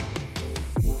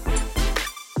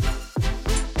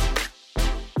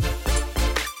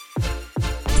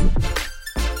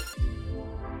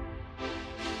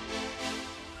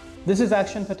This is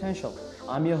Action Potential.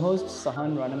 I'm your host,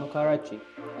 Sahan Ranamukarachi,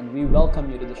 and we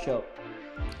welcome you to the show.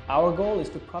 Our goal is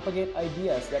to propagate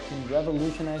ideas that can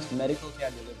revolutionize medical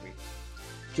care delivery.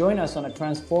 Join us on a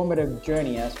transformative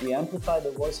journey as we amplify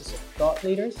the voices of thought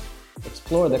leaders,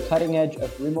 explore the cutting edge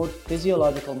of remote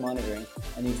physiological monitoring,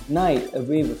 and ignite a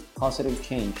wave of positive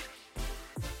change.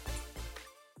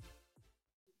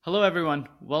 Hello, everyone.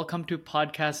 Welcome to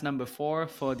podcast number 4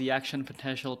 for the Action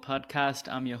Potential podcast.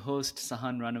 I'm your host,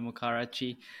 Sahan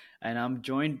Ranamukarachi, and I'm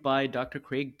joined by Dr.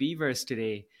 Craig Beavers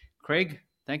today. Craig,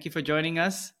 thank you for joining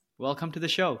us. Welcome to the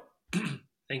show.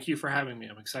 Thank you for having me.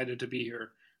 I'm excited to be here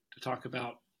to talk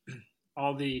about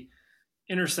all the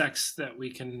intersects that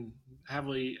we can have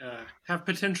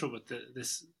potential with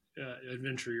this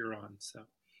adventure you're on. So.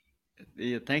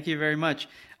 Yeah, thank you very much.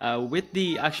 With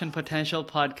the Action Potential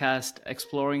podcast,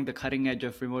 exploring the cutting edge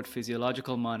of remote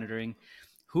physiological monitoring,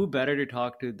 who better to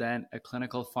talk to than a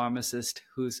clinical pharmacist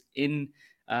who's in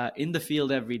the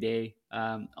field every day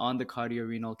on the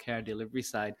cardiorenal care delivery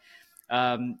side.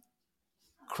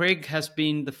 Craig has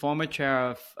been the former chair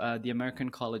of the American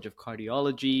College of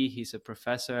Cardiology. He's a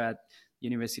professor at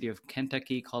University of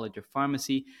Kentucky College of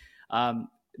Pharmacy.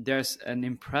 There's an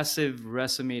impressive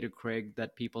resume to Craig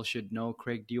that people should know.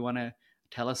 Craig, do you want to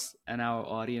tell us and our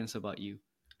audience about you?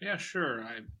 Yeah, sure.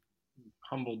 I'm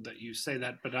humbled that you say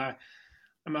that, but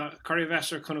I'm a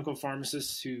cardiovascular clinical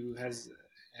pharmacist who has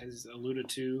alluded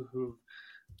to, who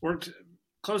worked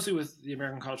closely with the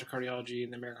American College of Cardiology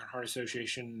and the American Heart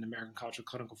Association and the American College of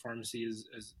Clinical Pharmacy,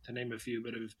 as to name a few,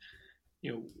 but have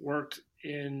worked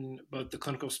in both the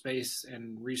clinical space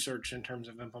and research in terms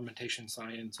of implementation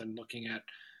science and looking at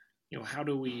how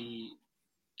do we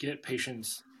get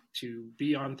patients to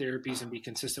be on therapies and be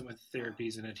consistent with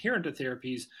therapies and adherent to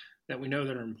therapies that we know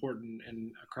that are important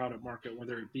in a crowded market,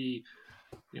 whether it be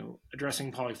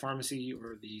addressing polypharmacy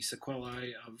or the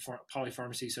sequelae of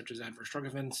polypharmacy, such as adverse drug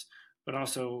events, but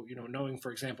also knowing,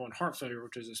 for example, in heart failure,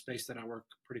 which is a space that I work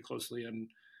pretty closely in,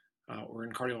 or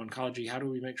in cardio-oncology, how do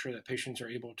we make sure that patients are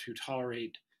able to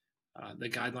tolerate the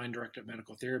guideline-directed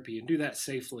medical therapy and do that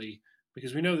safely?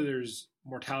 Because we know that there's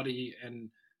mortality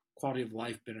and quality of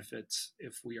life benefits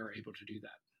if we are able to do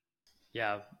that.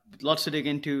 Yeah, lots to dig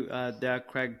into there,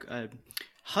 Craig.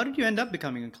 How did you end up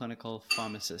becoming a clinical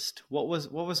pharmacist? What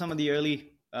were some of the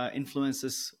early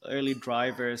influences, early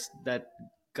drivers that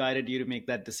guided you to make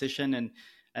that decision?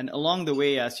 And along the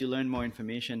way, as you learned more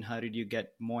information, how did you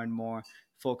get more and more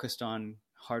focused on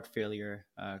heart failure,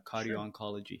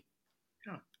 cardio-oncology?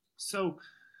 Sure. Yeah. So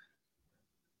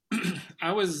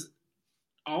I was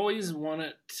always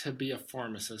wanted to be a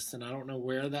pharmacist, and I don't know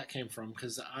where that came from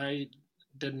because I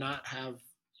did not have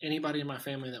anybody in my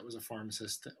family that was a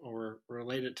pharmacist or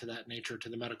related to that nature to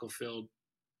the medical field.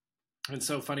 And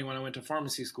so funny, when I went to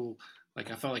pharmacy school, I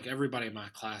felt like everybody in my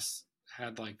class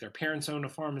had their parents owned a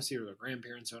pharmacy or their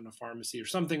grandparents owned a pharmacy or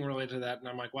something related to that. And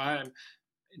I'm like, why? I'm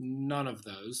none of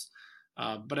those.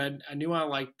 But I knew I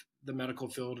liked the medical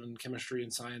field and chemistry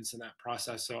and science and that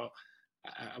process. So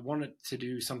I wanted to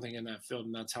do something in that field,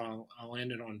 and that's how I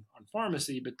landed on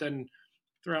pharmacy. But then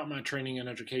throughout my training and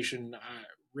education, I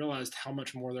realized how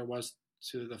much more there was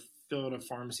to the field of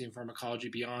pharmacy and pharmacology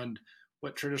beyond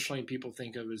what traditionally people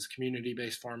think of as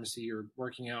community-based pharmacy or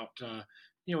working out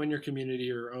in your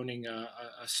community or owning a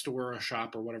store or a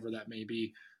shop or whatever that may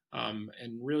be.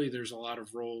 And really, there's a lot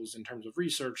of roles in terms of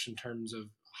research, in terms of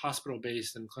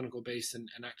hospital-based and clinical-based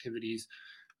and activities.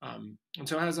 And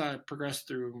so as I progressed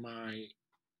through my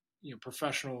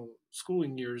professional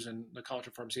schooling years in the College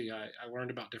of Pharmacy, I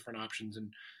learned about different options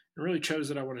and really chose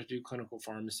that I wanted to do clinical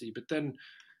pharmacy. But then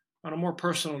on a more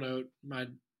personal note, my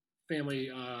family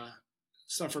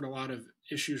suffered a lot of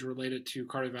issues related to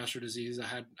cardiovascular disease. I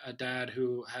had a dad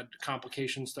who had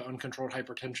complications to uncontrolled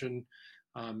hypertension,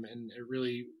 and it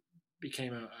really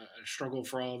became a struggle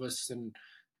for all of us and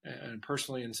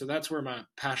personally. And so that's where my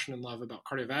passion and love about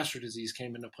cardiovascular disease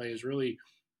came into play, is really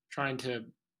trying to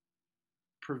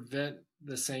prevent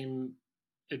the same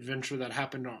adventure that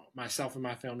happened to myself and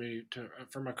my family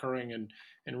from occurring,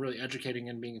 and really educating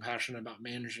and being passionate about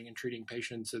managing and treating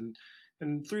patients.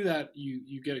 And through that,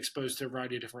 you get exposed to a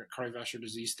variety of different cardiovascular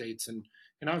disease states. And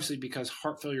obviously, because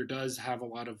heart failure does have a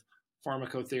lot of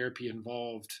pharmacotherapy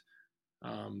involved,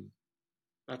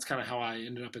 that's kind of how I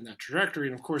ended up in that trajectory.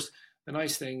 And of course, the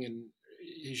nice thing, and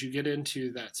as you get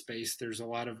into that space, there's a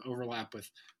lot of overlap with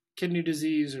kidney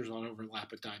disease, there's a lot of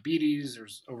overlap with diabetes,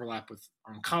 there's overlap with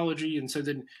oncology. And so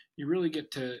then you really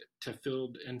get to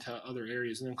field into other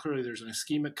areas. And then clearly there's an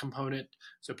ischemic component,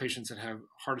 so patients that have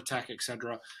heart attack, et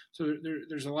cetera. So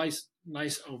there's a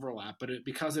nice overlap, but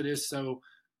because it is so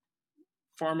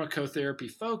pharmacotherapy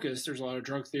focused, there's a lot of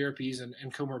drug therapies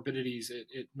and comorbidities.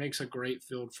 It makes a great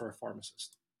field for a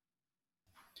pharmacist.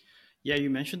 Yeah,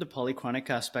 you mentioned the polychronic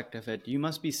aspect of it. You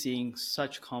must be seeing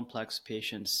such complex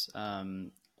patients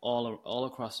all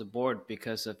across the board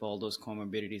because of all those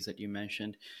comorbidities that you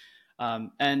mentioned.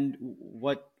 And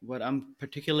what I'm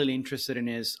particularly interested in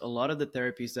is a lot of the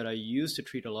therapies that are used to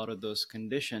treat a lot of those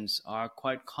conditions are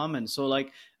quite common. So,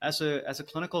 like as a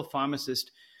clinical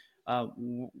pharmacist,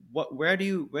 where do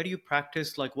you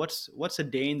practice? Like, what's a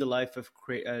day in the life of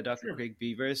Dr. Sure. Craig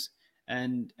Beavers,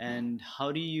 and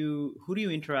who do you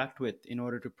interact with in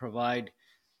order to provide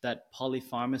that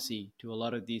polypharmacy to a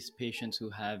lot of these patients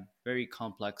who have very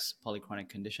complex polychronic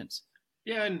conditions?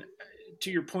 Yeah, and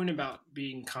to your point about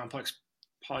being complex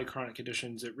polychronic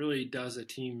conditions, it really does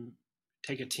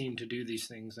take a team to do these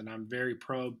things, and I'm very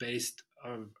pro based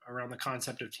around the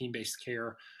concept of team based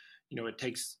care. It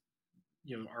takes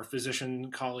our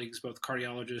physician colleagues, both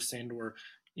cardiologists and or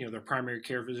their primary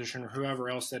care physician or whoever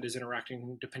else that is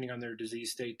interacting, depending on their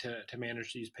disease state, to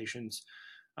manage these patients.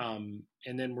 And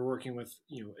then we're working with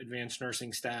advanced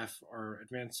nursing staff or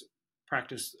advanced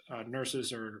practice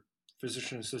nurses or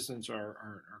physician assistants or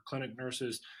our clinic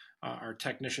nurses, our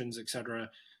technicians, etc.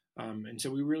 And so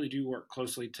we really do work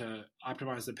closely to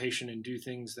optimize the patient and do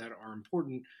things that are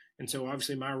important. And so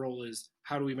obviously my role is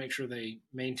how do we make sure they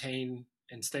maintain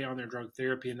and stay on their drug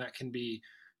therapy, and that can be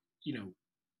you know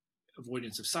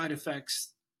avoidance of side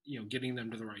effects, getting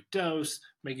them to the right dose,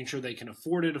 making sure they can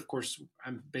afford it. Of course,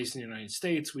 I'm based in the United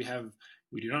States. We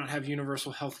do not have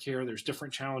universal health care. There's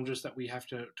different challenges that we have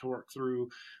to work through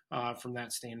from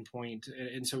that standpoint.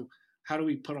 And so how do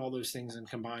we put all those things and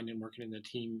combine and working in the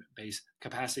team-based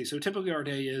capacity? So typically our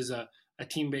day is a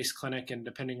team-based clinic, and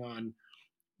depending on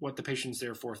what the patient's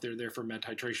there for, if they're there for med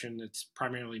titration, it's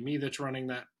primarily me that's running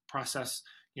that process.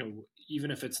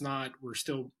 Even if it's not, we're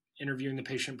still interviewing the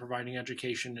patient, providing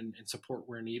education and support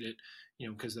where needed,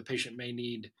 because the patient may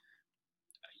need,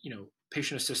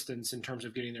 patient assistance in terms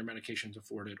of getting their medications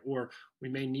afforded, or we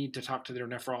may need to talk to their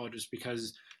nephrologist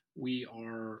because we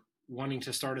are wanting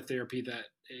to start a therapy that,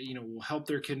 will help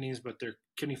their kidneys, but their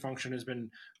kidney function has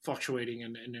been fluctuating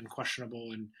and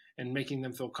questionable, and making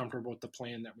them feel comfortable with the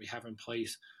plan that we have in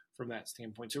place from that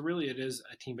standpoint. So really it is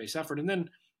a team-based effort. And then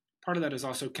part of that is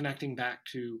also connecting back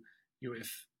to,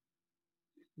 if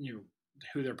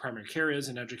who their primary care is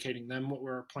and educating them what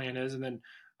our plan is. And then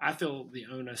I feel the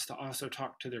onus to also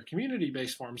talk to their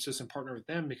community-based pharmacists and partner with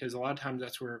them, because a lot of times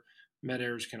that's where med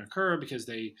errors can occur because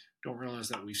they don't realize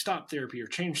that we've stopped therapy or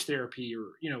changed therapy,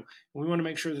 or we want to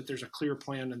make sure that there's a clear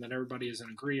plan and that everybody is in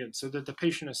agreement so that the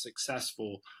patient is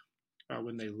successful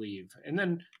when they leave. And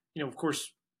then of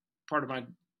course, part of my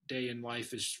day in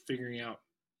life is figuring out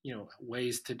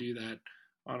ways to do that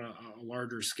on a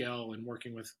larger scale, and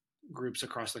working with groups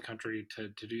across the country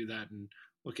to do that, and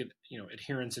look at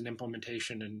adherence and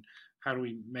implementation, and how do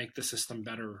we make the system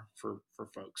better for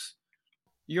folks.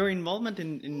 Your involvement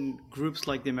in groups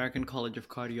like the American College of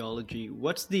Cardiology,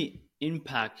 what's the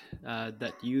impact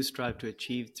that you strive to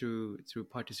achieve through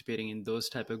participating in those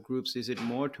type of groups? Is it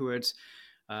more towards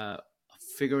uh,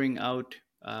 figuring out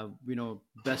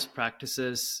best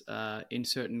practices in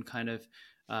certain kind of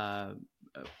uh,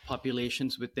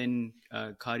 populations within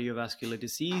cardiovascular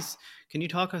disease? Can you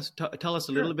tell us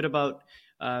a little Sure. bit about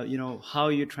how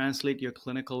you translate your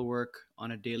clinical work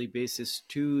on a daily basis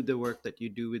to the work that you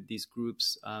do with these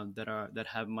groups that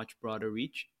have much broader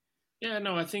reach? Yeah,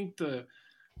 no, I think the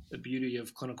beauty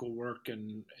of clinical work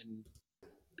and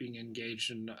being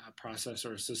engaged in a process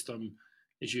or a system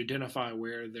is you identify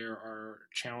where there are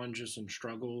challenges and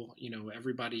struggle.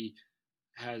 Everybody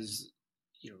has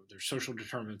their social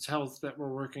determinants of health that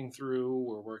we're working through.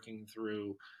 We're working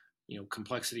through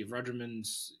complexity of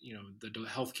regimens, the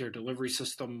healthcare delivery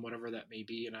system, whatever that may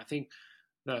be. And I think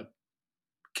the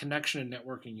connection and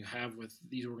networking you have with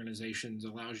these organizations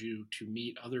allows you to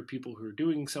meet other people who are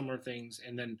doing similar things,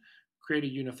 and then create a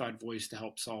unified voice to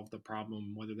help solve the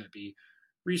problem, whether that be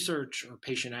research or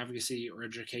patient advocacy or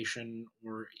education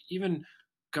or even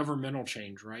governmental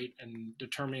change, right? And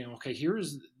determining, okay,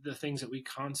 here's the things that we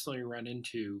constantly run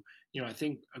into. I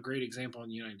think a great example in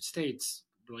the United States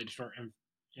related to our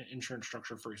insurance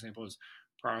structure, for example, is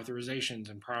prior authorizations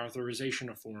and prior authorization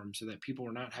of forms, so that people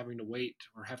are not having to wait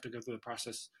or have to go through the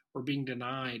process or being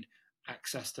denied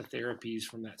access to therapies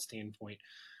from that standpoint.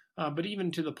 But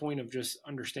even to the point of just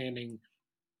understanding,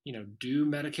 do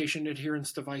medication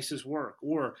adherence devices work?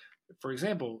 Or, for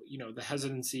example, the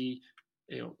hesitancy,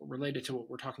 related to what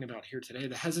we're talking about here today,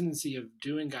 the hesitancy of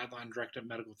doing guideline-directed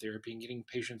medical therapy and getting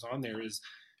patients on there is,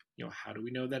 how do we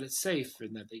know that it's safe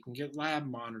and that they can get lab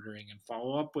monitoring and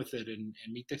follow up with it and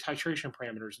meet the titration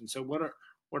parameters? And so what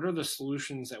what are the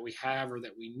solutions that we have or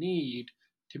that we need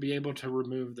to be able to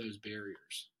remove those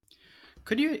barriers?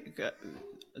 Could you?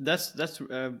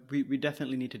 We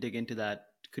definitely need to dig into that.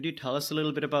 Could you tell us a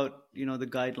little bit about the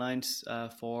guidelines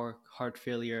for heart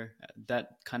failure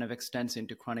that kind of extends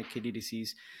into chronic kidney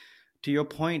disease? To your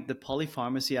point, the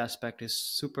polypharmacy aspect is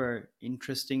super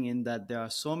interesting in that there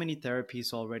are so many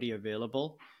therapies already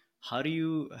available. How do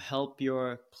you help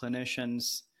your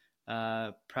clinicians,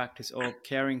 practice or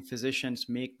caring physicians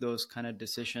make those kind of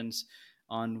decisions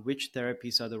on which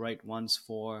therapies are the right ones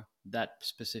for that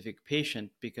specific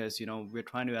patient? Because we're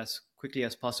trying to as quickly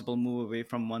as possible move away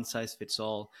from one size fits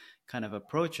all kind of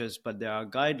approaches, but there are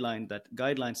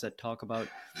guidelines that talk about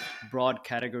broad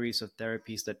categories of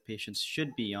therapies that patients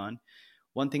should be on.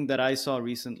 One thing that I saw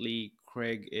recently,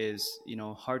 Craig, is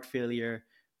heart failure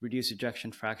reduced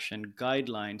ejection fraction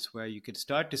guidelines, where you could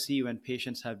start to see when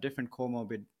patients have different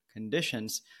comorbid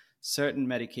conditions, certain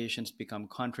medications become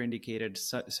contraindicated,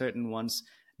 certain ones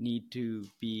need to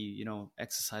be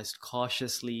exercised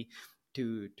cautiously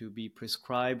to be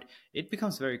prescribed. It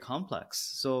becomes very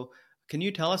complex. So can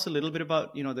you tell us a little bit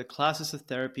about the classes of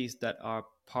therapies that are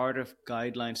part of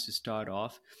guidelines to start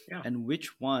off, Yeah. and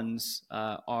which ones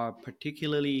are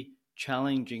particularly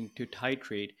challenging to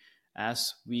titrate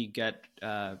as we get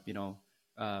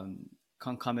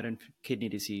concomitant kidney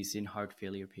disease in heart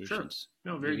failure Sure. patients?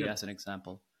 No, very Maybe good. as an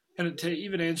example. And to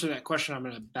even answer that question, I'm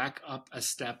going to back up a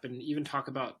step and even talk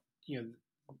about,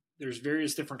 there's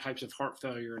various different types of heart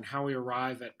failure, and how we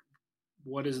arrive at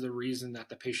what is the reason that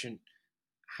the patient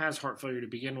has heart failure to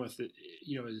begin with,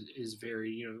 is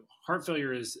very, heart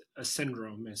failure is a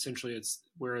syndrome. Essentially, it's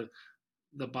where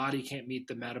the body can't meet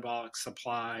the metabolic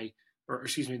supply, or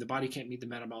excuse me, the body can't meet the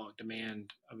metabolic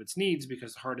demand of its needs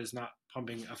because the heart is not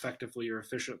pumping effectively or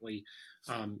efficiently.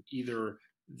 Either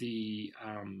the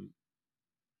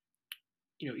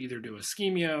either due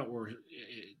ischemia, or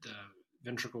the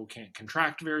ventricle can't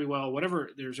contract very well, whatever.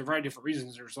 There's a variety of different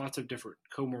reasons. There's lots of different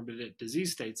comorbid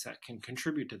disease states that can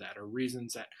contribute to that, or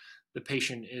reasons that the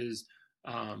patient is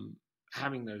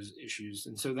having those issues.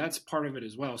 And so that's part of it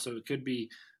as well. So it could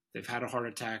be they've had a heart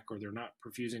attack, or they're not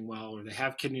perfusing well, or they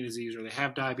have kidney disease, or they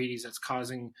have diabetes that's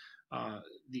causing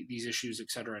these issues, et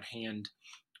cetera, at hand.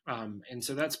 And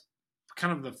so that's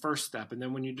kind of the first step. And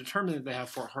then when you determine that they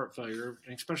have heart failure,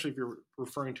 and especially if you're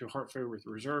referring to heart failure with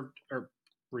reserved or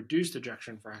reduced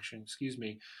ejection fraction,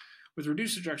 with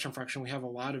reduced ejection fraction, we have a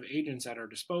lot of agents at our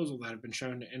disposal that have been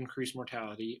shown to decrease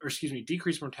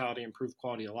mortality, improve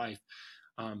quality of life.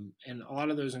 And a lot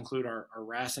of those include our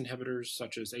RAS inhibitors,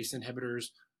 such as ACE inhibitors,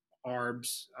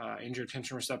 ARBs,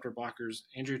 angiotensin receptor blockers,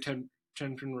 angiotensin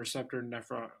receptor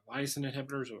nephrolysin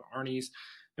inhibitors, or ARNIs.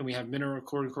 Then we have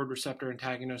mineralocorticoid receptor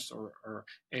antagonists, or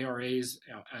ARAs,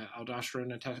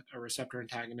 aldosterone receptor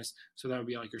antagonists. So that would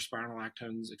be like your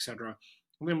spironolactones, et cetera.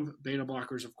 And then beta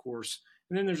blockers, of course.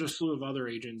 And then there's a slew of other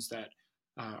agents that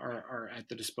are at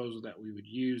the disposal that we would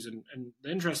use. And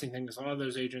the interesting thing is a lot of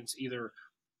those agents, either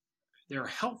they're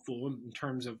helpful in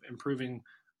terms of improving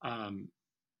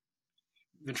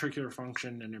ventricular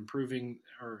function and improving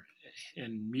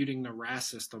and muting the RAS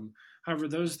system. However,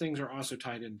 those things are also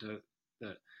tied into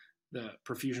the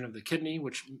perfusion of the kidney,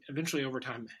 which eventually over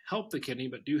time help the kidney,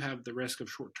 but do have the risk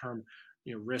of short-term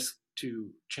risk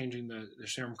to changing the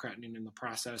serum creatinine in the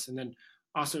process, and then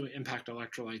also impact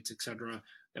electrolytes, et cetera,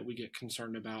 that we get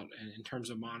concerned about in terms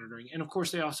of monitoring. And of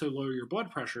course, they also lower your blood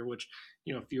pressure, which,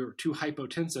 if you're too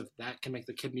hypotensive, that can make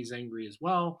the kidneys angry as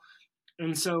well.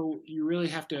 And so you really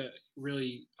have to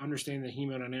really understand the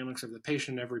hemodynamics of the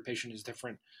patient. Every patient is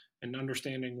different, and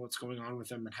understanding what's going on with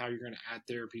them and how you're going to add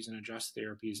therapies and adjust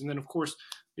therapies. And then, of course,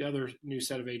 the other new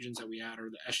set of agents that we add are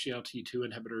the SGLT2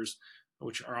 inhibitors,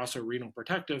 which are also renal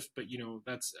protective, but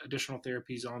that's additional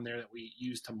therapies on there that we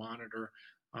use to monitor,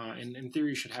 and in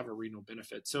theory should have a renal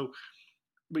benefit. So,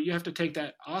 but you have to take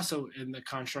that also in the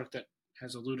construct that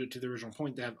has alluded to the original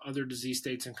point. They have other disease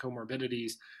states and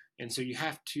comorbidities, and so you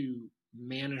have to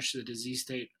manage the disease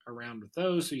state around with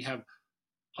those. So you have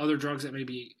other drugs that may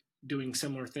be doing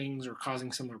similar things or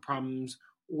causing similar problems,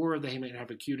 or they may have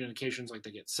acute indications like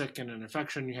they get sick and an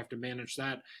infection. You have to manage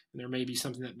that, and there may be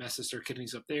something that messes their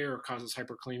kidneys up there or causes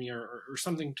hyperkalemia or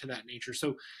something to that nature.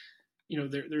 So,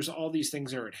 there's all these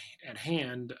things are at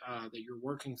hand that you're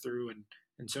working through,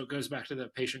 and so it goes back to the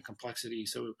patient complexity.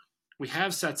 So we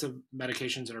have sets of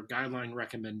medications that are guideline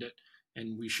recommended,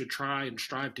 and we should try and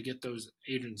strive to get those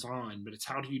agents on, but it's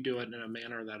how do you do it in a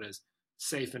manner that is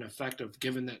safe and effective,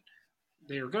 given that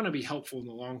they are going to be helpful in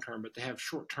the long term, but they have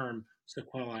short-term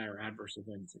sequelae or adverse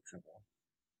events, etc.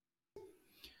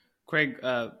 Craig,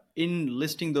 in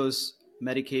listing those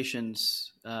medications,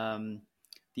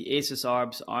 the ACEs,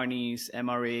 ARBs, ARNIs,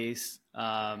 MRAs,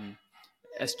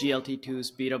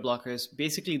 SGLT2s, beta blockers.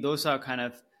 Basically, those are kind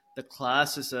of the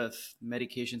classes of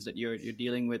medications that you're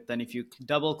dealing with. And if you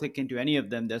double click into any of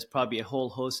them, there's probably a whole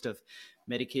host of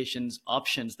medications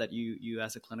options that you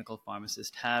as a clinical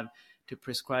pharmacist have to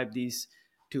prescribe these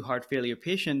to heart failure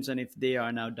patients. And if they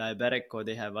are now diabetic or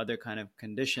they have other kind of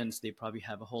conditions, they probably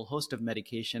have a whole host of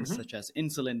medications such as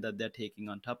insulin that they're taking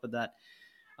on top of that.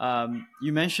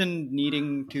 You mentioned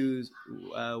needing to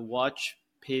watch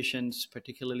patients,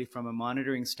 particularly from a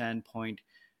monitoring standpoint,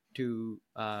 to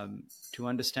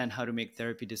understand how to make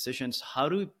therapy decisions. How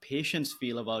do patients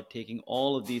feel about taking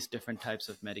all of these different types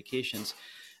of medications,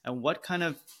 and what kind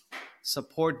of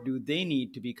support do they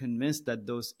need to be convinced that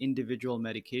those individual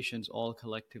medications all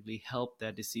collectively help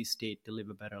their disease state to live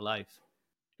a better life?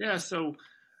 Yeah, so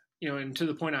and to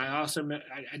the point, I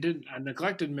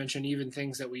neglected to mention even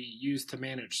things that we use to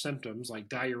manage symptoms like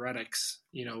diuretics,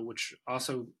 which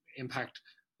also impact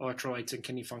electrolytes and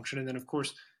kidney function. And then, of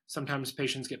course, sometimes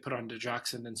patients get put on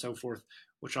digoxin and so forth,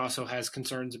 which also has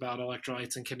concerns about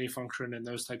electrolytes and kidney function and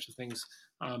those types of things.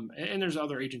 And there's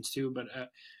other agents too, but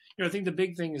I think the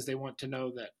big thing is they want to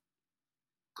know that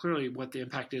clearly what the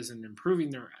impact is in improving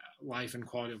their life and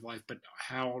quality of life, but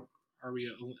how are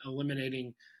we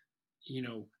eliminating,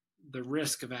 the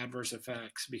risk of adverse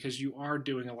effects, because you are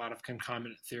doing a lot of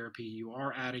concomitant therapy, you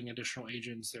are adding additional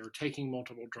agents, they're taking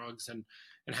multiple drugs, and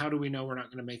how do we know we're not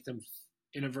going to make them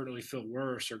inadvertently feel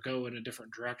worse or go in a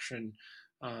different direction,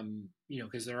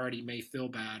 because they already may feel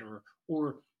bad,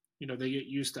 or they get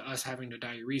used to us having to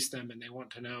diurese them, and they want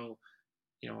to know,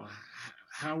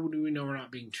 how do we know we're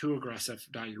not being too aggressive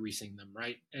diuresing them,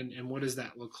 right? And what does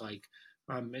that look like?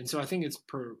 And so I think it's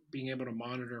being able to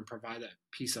monitor and provide that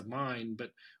peace of mind.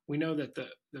 But we know that the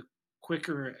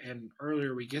quicker and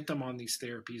earlier we get them on these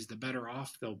therapies, the better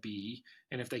off they'll be.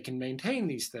 And if they can maintain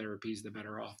these therapies, the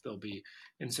better off they'll be.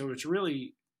 And so it's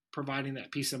really providing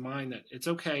that peace of mind that it's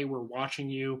okay, we're watching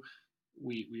you,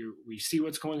 we see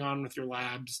what's going on with your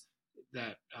labs,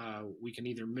 that we can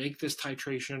either make this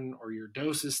titration or your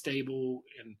dose is stable,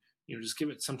 and just give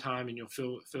it some time and you'll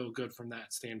feel good from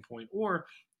that standpoint. Or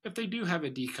if they do have a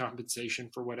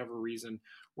decompensation for whatever reason,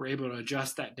 we're able to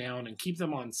adjust that down and keep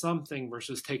them on something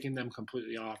versus taking them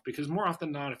completely off. Because more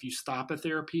often than not, if you stop a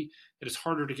therapy, it is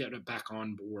harder to get it back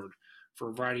on board for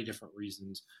a variety of different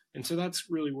reasons. And so that's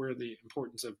really where the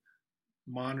importance of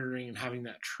monitoring and having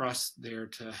that trust there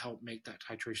to help make that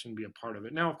titration be a part of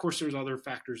it. Now, of course, there's other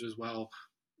factors as well,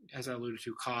 as I alluded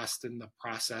to, cost and the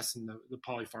process and the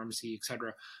polypharmacy, et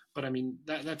cetera. But I mean,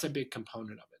 that's a big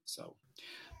component of it. So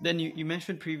then you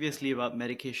mentioned previously about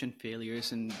medication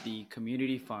failures in the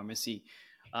community pharmacy.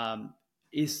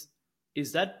 Is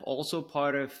that also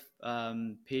part of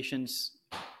patients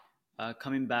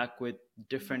coming back with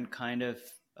different kind of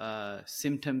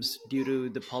symptoms due to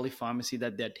the polypharmacy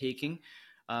that they're taking?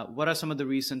 What are some of the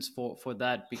reasons for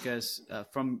that? Because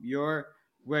from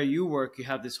where you work, you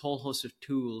have this whole host of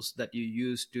tools that you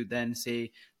use to then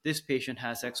say this patient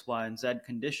has X, Y, and Z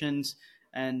conditions,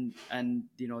 and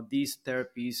these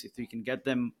therapies, if we can get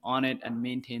them on it and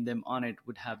maintain them on it,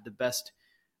 would have the best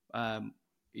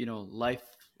life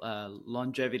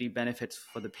longevity benefits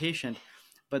for the patient.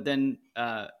 But then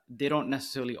they don't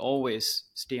necessarily always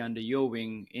stay under your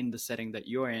wing in the setting that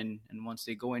you're in. And once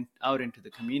they go out into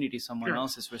the community, someone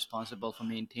else is responsible for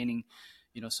maintaining,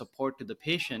 support to the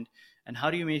patient. And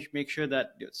how do you make sure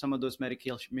that some of those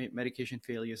medication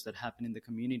failures that happen in the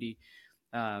community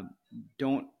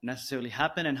don't necessarily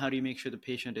happen? And how do you make sure the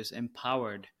patient is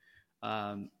empowered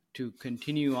to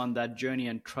continue on that journey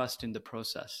and trust in the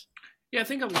process? Yeah, I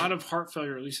think a lot of heart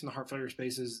failure, at least in the heart failure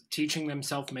space, is teaching them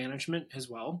self-management as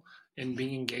well, and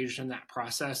being engaged in that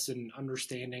process and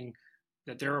understanding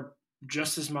that they're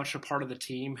just as much a part of the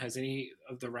team as any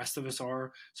of the rest of us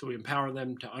are. So we empower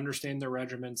them to understand their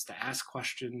regimens, to ask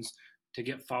questions, to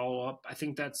get follow-up. I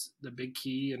think that's the big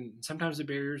key. And sometimes the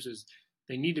barriers is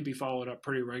they need to be followed up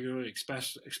pretty regularly,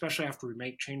 especially after we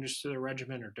make changes to their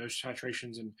regimen or dose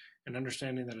titrations, and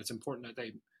understanding that it's important that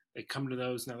they come to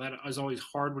those. Now, that is always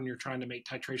hard when you're trying to make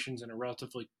titrations in a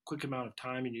relatively quick amount of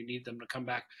time and you need them to come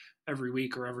back every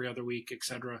week or every other week, et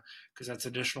cetera, because that's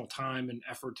additional time and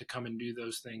effort to come and do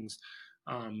those things.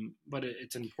 But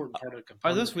it's an important part of the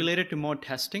component. Are those related to more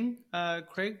testing,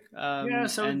 Craig? Yeah,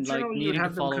 so and generally needing you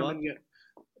have to them follow come up? and get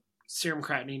serum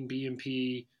creatinine,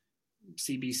 BNP,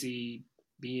 CBC,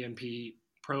 BNP,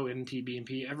 pro-NT,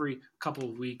 BNP every couple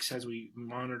of weeks as we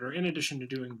monitor, in addition to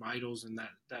doing vitals and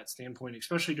that standpoint,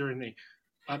 especially during the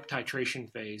up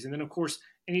titration phase. And then, of course,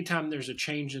 anytime there's a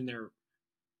change in their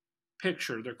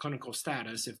picture, their clinical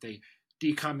status, if they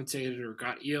decompensated or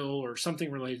got ill or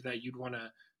something related to that, you'd want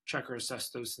to check or assess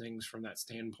those things from that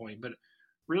standpoint. But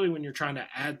really, when you're trying to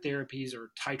add therapies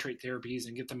or titrate therapies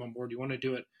and get them on board, you want to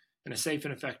do it in a safe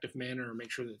and effective manner and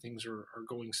make sure that things are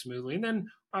going smoothly. And then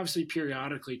obviously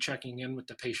periodically checking in with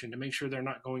the patient to make sure they're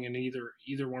not going in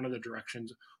either one of the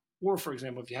directions. Or, for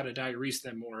example, if you had to diurese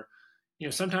them, or,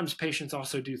 sometimes patients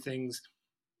also do things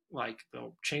like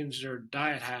they'll change their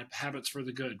diet habits for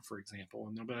the good, for example.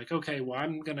 And they'll be like, okay, well,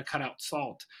 I'm going to cut out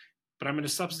salt, but I'm going to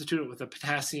substitute it with a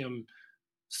potassium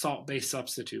salt-based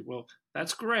substitute. Well,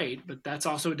 that's great, but that's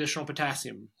also additional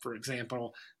potassium, for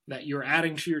example, that you're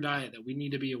adding to your diet that we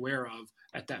need to be aware of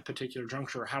at that particular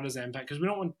juncture. How does that impact? Because we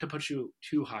don't want to put you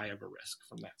too high of a risk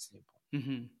from that standpoint.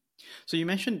 Mm-hmm. So you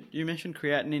mentioned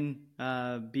creatinine,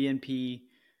 BNP,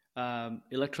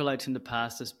 electrolytes in the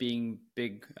past as being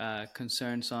big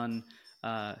concerns on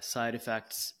side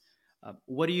effects.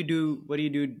 What do you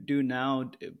do now?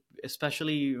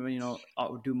 Especially,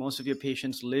 do most of your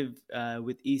patients live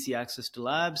with easy access to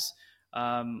labs?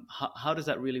 How does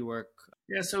that really work?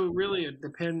 Yeah, so really it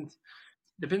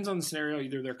depends on the scenario.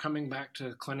 Either they're coming back to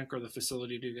the clinic or the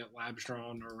facility to get labs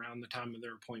drawn or around the time of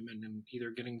their appointment, and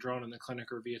either getting drawn in the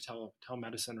clinic or via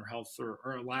telemedicine or health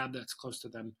or a lab that's close to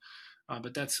them.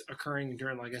 But that's occurring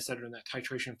during, like I said, during that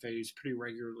titration phase pretty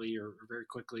regularly or very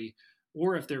quickly,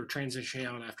 or if they're transitioning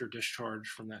out after discharge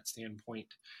from that standpoint.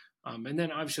 And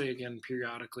then obviously, again,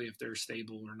 periodically if they're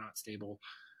stable or not stable.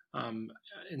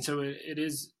 And so it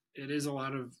is a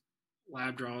lot of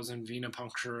lab draws and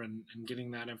venipuncture and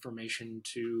getting that information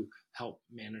to help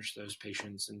manage those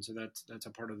patients. And so that's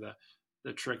a part of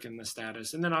the trick and the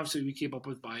status. And then obviously we keep up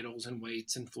with vitals and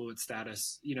weights and fluid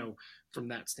status, from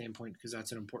that standpoint, because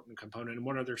that's an important component. And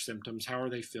what are their symptoms? How are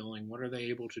they feeling? What are they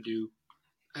able to do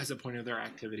as a point of their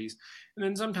activities? And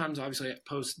then sometimes, obviously, at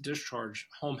post-discharge,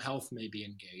 home health may be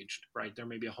engaged, right? There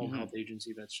may be a home health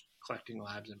agency that's collecting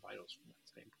labs and vitals from that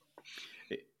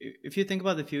standpoint. If you think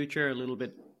about the future a little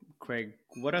bit, Craig,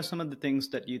 what are some of the things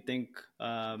that you think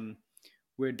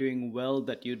we're doing well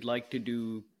that you'd like to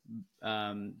do,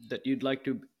 that you'd like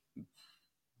to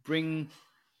bring,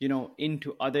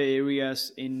 into other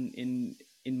areas in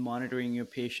monitoring your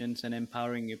patients and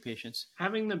empowering your patients?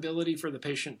 Having the ability for the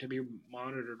patient to be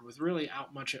monitored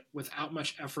without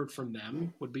much effort from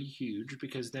them would be huge,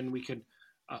 because then we could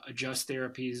adjust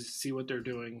therapies, see what they're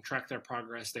doing, track their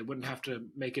progress. They wouldn't have to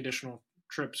make additional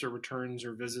trips or returns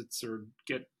or visits or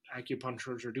get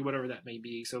acupunctures or do whatever that may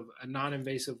be. So a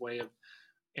non-invasive way of,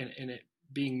 and it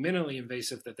being minimally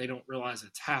invasive that they don't realize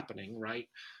it's happening, right,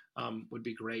 would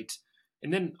be great.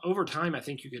 And then over time, I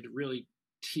think you could really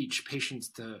teach patients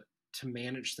to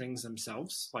manage things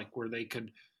themselves, like where they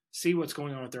could see what's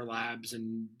going on with their labs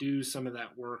and do some of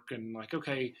that work. And like,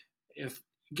 okay, if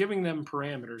giving them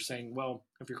parameters saying, well,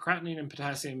 if your creatinine and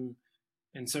potassium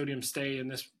and sodium stay in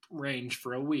this range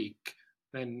for a week,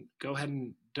 then go ahead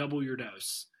and double your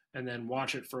dose and then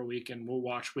watch it for a week, and we'll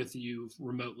watch with you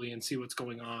remotely and see what's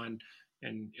going on.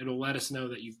 And it'll let us know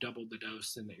that you've doubled the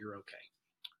dose and that you're okay.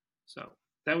 So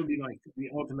that would be like the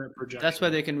ultimate projection. That's where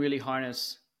they can really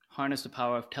harness the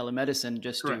power of telemedicine,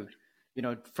 just Correct.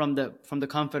 To, from the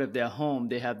comfort of their home,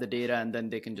 they have the data, and then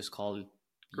they can just call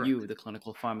Correct. You, the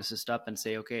clinical pharmacist, up and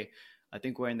say, okay, I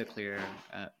think we're in the clear,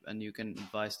 and you can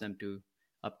advise them to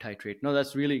up titrate. No,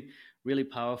 that's really, really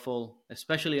powerful,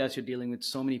 especially as you're dealing with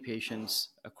so many patients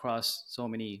across so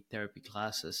many therapy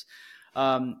classes.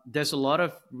 There's a lot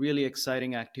of really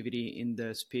exciting activity in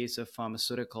the space of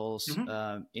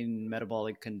pharmaceuticals in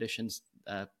metabolic conditions,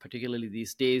 particularly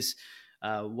these days.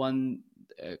 One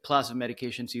class of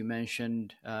medications you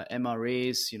mentioned,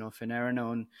 MRAs,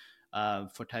 finerenone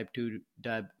for type 2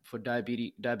 for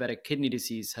diabetic kidney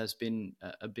disease has been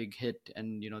a big hit.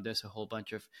 And, there's a whole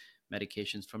bunch of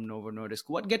medications from Novo Nordisk.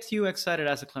 What gets you excited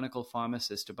as a clinical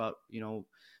pharmacist about,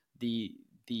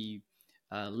 the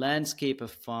landscape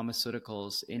of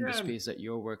pharmaceuticals in the space that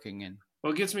you're working in?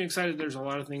 Well, it gets me excited. There's a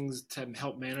lot of things to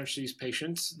help manage these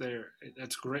patients.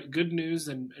 That's great. Good news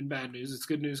and bad news. It's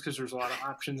good news because there's a lot of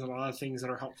options and a lot of things that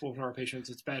are helpful for our patients.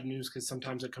 It's bad news because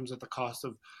sometimes it comes at the cost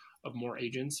of more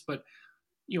agents. But,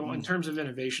 in terms of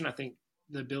innovation, I think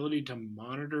the ability to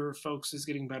monitor folks is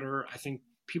getting better. I think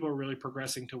people are really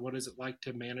progressing to what is it like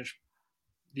to manage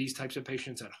these types of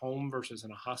patients at home versus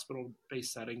in a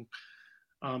hospital-based setting.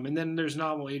 And then there's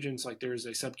novel agents, like there's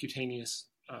a subcutaneous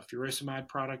furosemide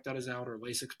product that is out, or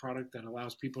Lasix product that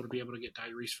allows people to be able to get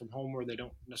diuresis from home where they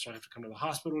don't necessarily have to come to the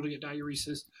hospital to get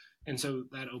diuresis. And so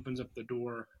that opens up the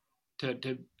door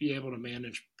to be able to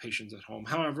manage patients at home.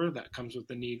 However, that comes with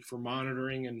the need for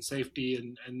monitoring and safety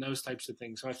and those types of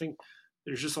things. So I think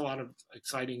there's just a lot of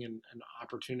exciting and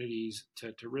opportunities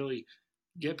to really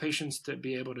get patients to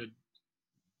be able to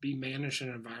be managed in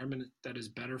an environment that is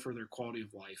better for their quality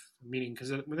of life. Meaning,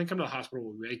 because when they come to the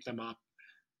hospital, we wake them up.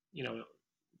 You know,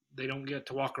 they don't get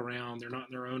to walk around. They're not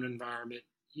in their own environment.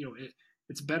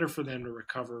 It's better for them to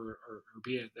recover or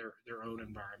be at their own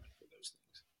environment for those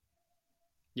things.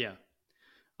 Yeah.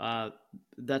 Uh,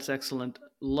 that's excellent.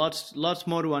 Lots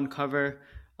more to uncover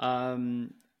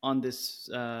um, on this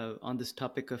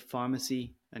topic of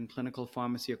pharmacy and clinical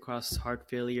pharmacy across heart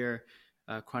failure,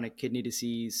 chronic kidney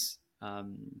disease,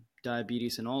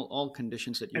 diabetes, and all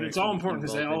conditions that And you're it's all important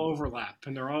because they involved all in. overlap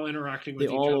and they're all interacting They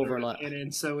with each all other, overlap.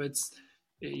 and so it's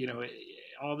you know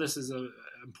all this is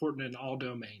important in all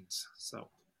domains. So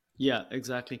Yeah,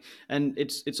 exactly. And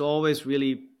it's always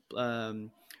really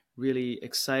really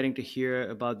exciting to hear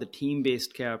about the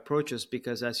team-based care approaches,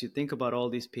 because as you think about all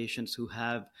these patients who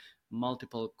have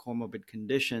multiple comorbid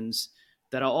conditions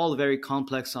that are all very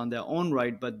complex on their own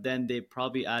right, but then they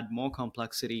probably add more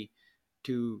complexity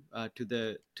to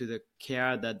the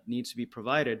care that needs to be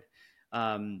provided.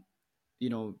 Um, you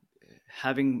know,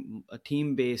 having a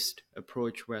team-based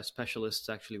approach where specialists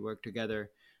actually work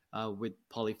together with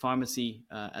polypharmacy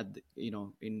at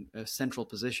in a central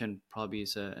position probably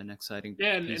is an exciting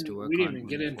yeah, piece to and we work didn't on even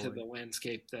get moving into forward. the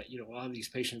landscape that a lot of these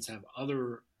patients have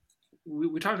other.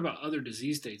 We talked about other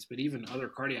disease states, but even other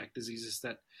cardiac diseases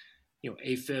that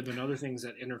AFib and other things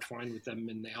that intertwine with them,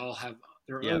 and they all have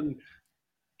their Yeah, own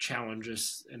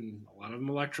challenges, and a lot of them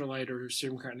electrolyte or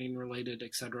serum creatinine related,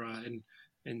 et cetera.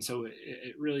 And so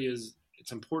it really is.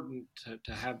 It's important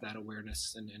to have that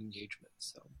awareness and engagement.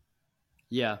 So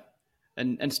yeah,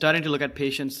 and starting to look at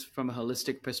patients from a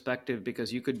holistic perspective,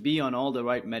 because you could be on all the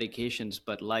right medications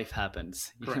but life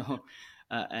happens, correct.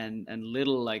 and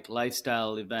little like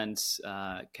lifestyle events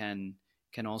can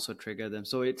also trigger them.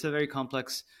 So it's a very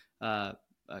uh,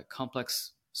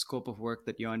 complex scope of work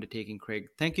that you're undertaking, Craig.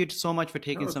 Thank you so much for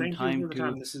taking No, some thank you time for the to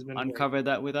time. This has been great. uncover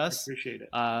that with I us. appreciate it.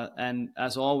 And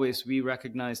as always, we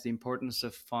recognize the importance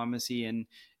of pharmacy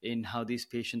in how these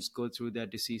patients go through their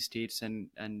disease states and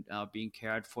being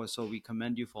cared for. So we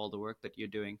commend you for all the work that you're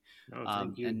doing. No,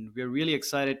 thank you. And we're really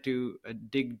excited to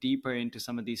dig deeper into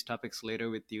some of these topics later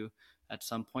with you at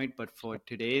some point. But for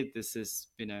today, this is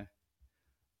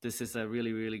a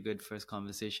really, really good first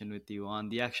conversation with you on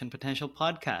the Action Potential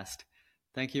podcast.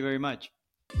 Thank you very much.